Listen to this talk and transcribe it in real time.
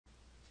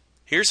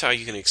Here's how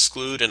you can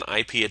exclude an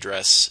IP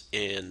address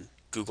in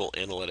Google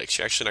Analytics.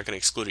 You're actually not going to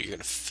exclude it, you're going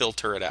to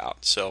filter it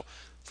out. So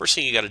first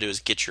thing you got to do is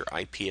get your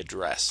IP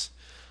address.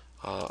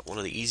 One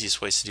of the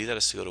easiest ways to do that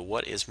is to go to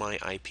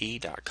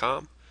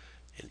whatismyip.com,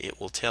 and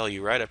it will tell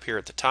you right up here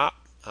at the top.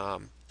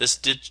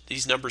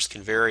 These numbers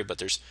can vary, but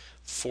there's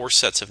 4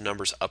 sets of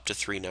numbers up to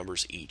 3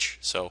 numbers each.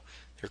 So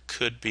there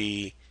could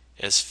be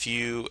as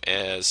few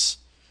as,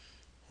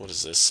 what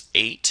is this,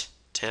 8,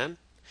 10,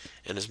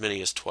 and as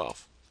many as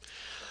 12.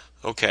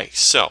 Okay,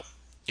 so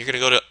you're going to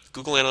go to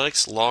Google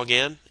Analytics, log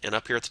in, and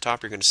up here at the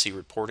top you're going to see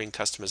reporting,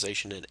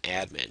 customization, and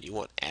admin. You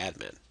want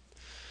admin.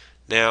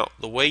 Now,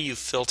 the way you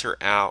filter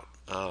out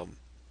an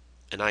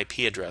IP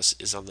address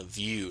is on the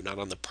view, not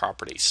on the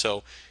property.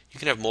 So you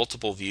can have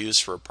multiple views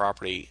for a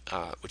property,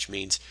 which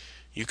means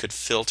you could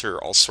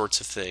filter all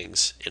sorts of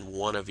things in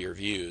one of your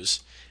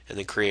views and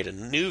then create a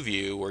new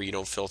view where you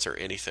don't filter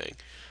anything.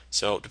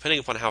 So depending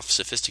upon how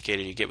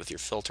sophisticated you get with your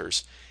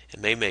filters,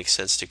 it may make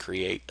sense to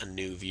create a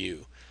new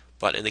view.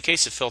 But in the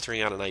case of filtering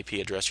out an IP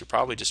address, you're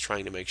probably just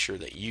trying to make sure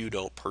that you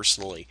don't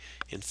personally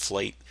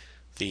inflate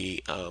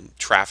the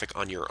traffic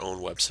on your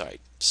own website.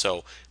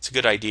 So it's a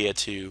good idea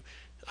to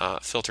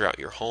filter out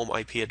your home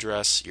IP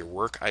address, your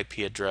work IP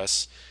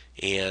address,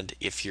 and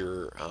if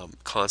you're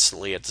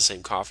constantly at the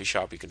same coffee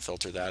shop, you can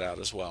filter that out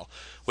as well.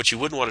 What you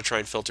wouldn't want to try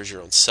and filter is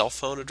your own cell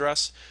phone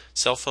address.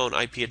 Cell phone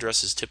IP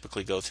addresses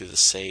typically go through the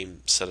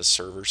same set of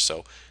servers,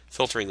 so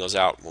filtering those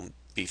out will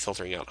be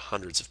filtering out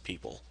hundreds of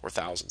people or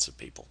thousands of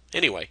people.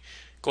 Anyway,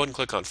 go ahead and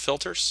click on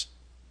Filters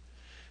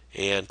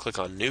and click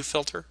on New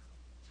Filter,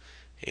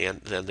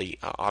 and then the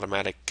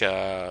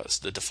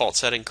the default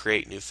setting,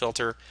 Create New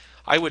Filter.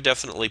 I would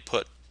definitely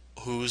put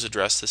whose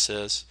address this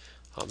is.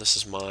 This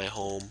is my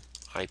home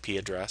IP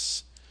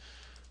address,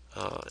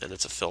 and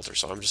it's a filter,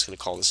 so I'm just going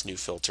to call this new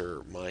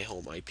filter my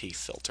home IP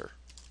filter.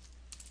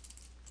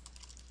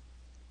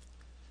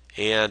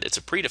 And it's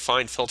a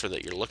predefined filter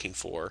that you're looking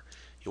for.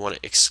 You want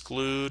to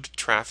exclude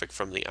traffic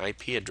from the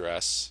IP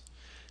address,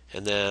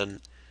 and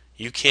then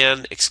you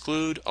can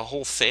exclude a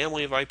whole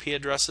family of IP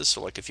addresses.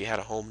 So like if you had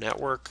a home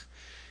network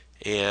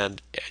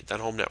and that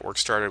home network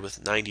started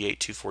with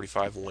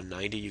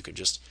 98.245.190, you can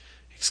just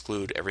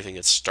exclude everything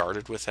that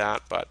started with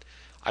that. But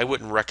I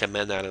wouldn't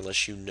recommend that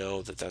unless you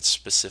know that that's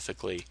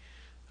specifically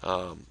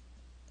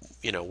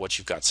what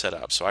you've got set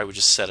up. So I would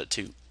just set it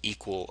to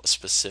equal a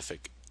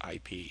specific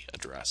IP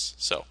address.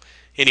 So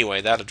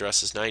anyway, that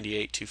address is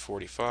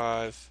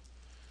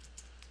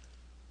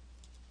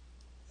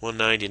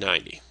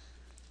 98.245.190.90.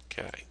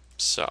 Okay,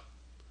 so I'm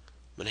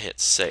going to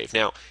hit save.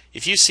 Now,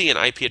 if you see an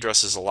IP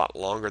address is a lot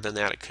longer than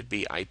that, it could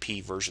be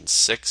IP version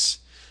 6,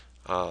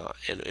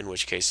 in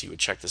which case you would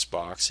check this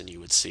box and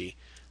you would see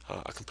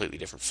a completely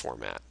different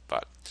format.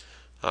 But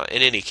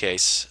in any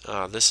case,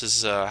 this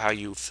is how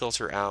you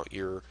filter out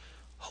your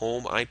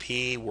home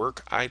IP,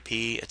 work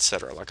IP,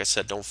 etc. Like I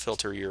said, don't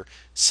filter your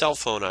cell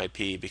phone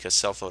IP because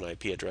cell phone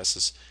IP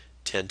addresses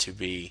tend to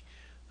be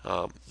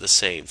the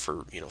same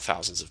for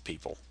thousands of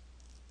people.